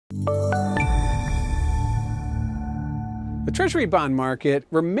The Treasury bond market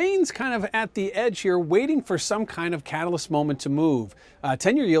remains kind of at the edge here, waiting for some kind of catalyst moment to move.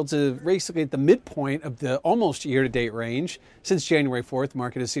 10-year yields are basically at the midpoint of the almost year-to-date range. Since January 4th, the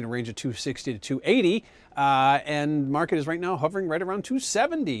market has seen a range of 260 to 280, and the market is right now hovering right around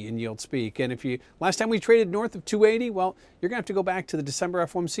 270 in yield speak. And if last time we traded north of 280, well, you're going to have to go back to the December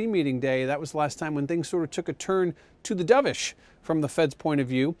FOMC meeting day. That was the last time when things sort of took a turn to the dovish from the Fed's point of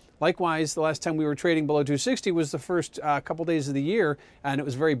view. Likewise, the last time we were trading below 260 was the first couple days of the year, and it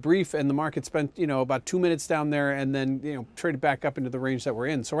was very brief, and the market spent, about 2 minutes down there and then, traded back up into the range that we're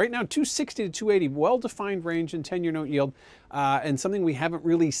in. So right now, 260 to 280, well-defined range in 10-year note yield, and something we haven't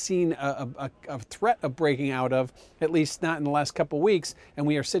really seen a threat of breaking out of, at least not in the last couple of weeks, and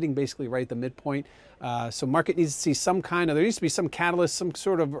we are sitting basically right at the midpoint. So market needs to see there needs to be some catalyst, some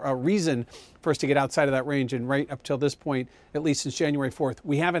sort of a reason for us to get outside of that range. And right up till this point, at least since January 4th,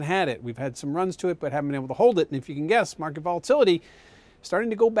 we haven't had it. We've had some runs to it, but haven't been able to hold it. And if you can guess, market volatility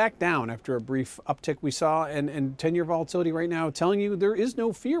starting to go back down after a brief uptick we saw. And 10-year volatility right now telling you there is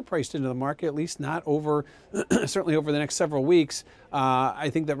no fear priced into the market, at least not over, certainly over the next several weeks.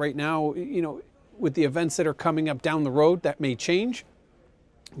 I think that right now, with the events that are coming up down the road, that may change.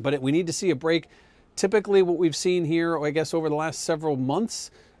 But we need to see a break. Typically what we've seen here, I guess over the last several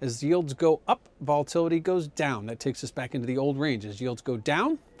months, as yields go up, volatility goes down. That takes us back into the old range. As yields go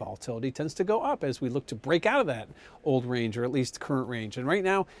down, volatility tends to go up as we look to break out of that old range, or at least current range. And right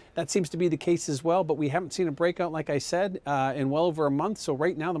now, that seems to be the case as well, but we haven't seen a breakout, like I said, in well over a month. So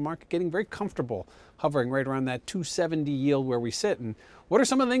right now, the market getting very comfortable, hovering right around that 270 yield where we sit. And what are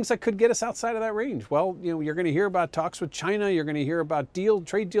some of the things that could get us outside of that range? Well, you're going to hear about talks with China. You're going to hear about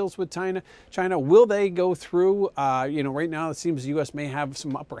trade deals with China. Will they go through? Right now it seems the U.S. may have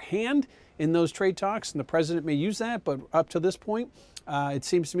some upper hand in those trade talks, and the president may use that. But up to this point, it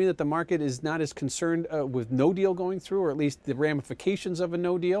seems to me that the market is not as concerned with no deal going through, or at least the ramifications of a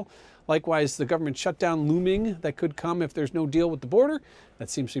no deal. Likewise, the government shutdown looming that could come if there's no deal with the border. That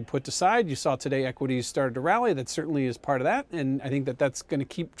seems to be put aside. You saw today equities started to rally. That certainly is part of that. And I think that that's going to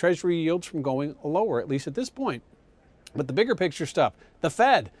keep Treasury yields from going lower, at least at this point. But the bigger picture stuff, the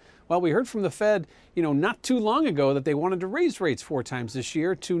Fed. Well, we heard from the Fed, not too long ago that they wanted to raise rates 4 times this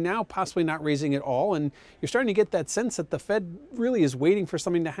year, to now possibly not raising at all. And you're starting to get that sense that the Fed really is waiting for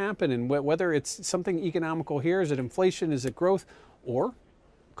something to happen. And whether it's something economical here, is it inflation, is it growth, or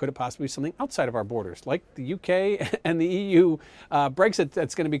could it possibly be something outside of our borders, like the UK and the EU Brexit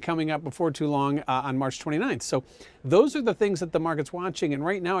that's going to be coming up before too long on March 29th? So those are the things that the market's watching. And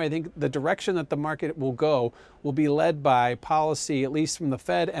right now, I think the direction that the market will go will be led by policy, at least from the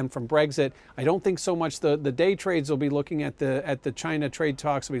Fed and from Brexit. I don't think so much the day trades will be looking at the China trade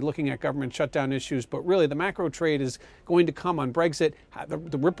talks, will be looking at government shutdown issues, but really the macro trade is going to come on Brexit, the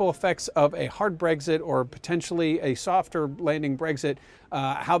ripple effects of a hard Brexit or potentially a softer landing Brexit,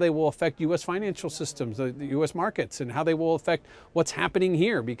 how they will affect U.S. financial systems, the U.S. markets, and how they will affect what's happening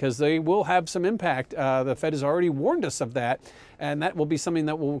here, because they will have some impact. The Fed has already warned us of that, and that will be something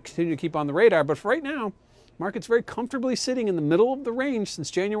that we'll continue to keep on the radar. But for right now, market's very comfortably sitting in the middle of the range since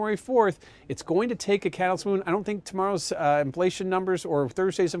January 4th. It's going to take a catalyst move. I don't think tomorrow's inflation numbers, or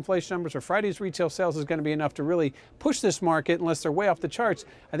Thursday's inflation numbers, or Friday's retail sales is going to be enough to really push this market unless they're way off the charts.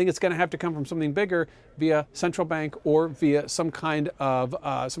 I think it's going to have to come from something bigger via central bank, or via some kind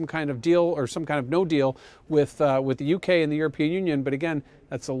of deal, or some kind of no deal with the UK and the European Union. But again,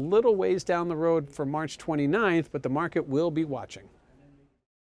 that's a little ways down the road for March 29th, but the market will be watching.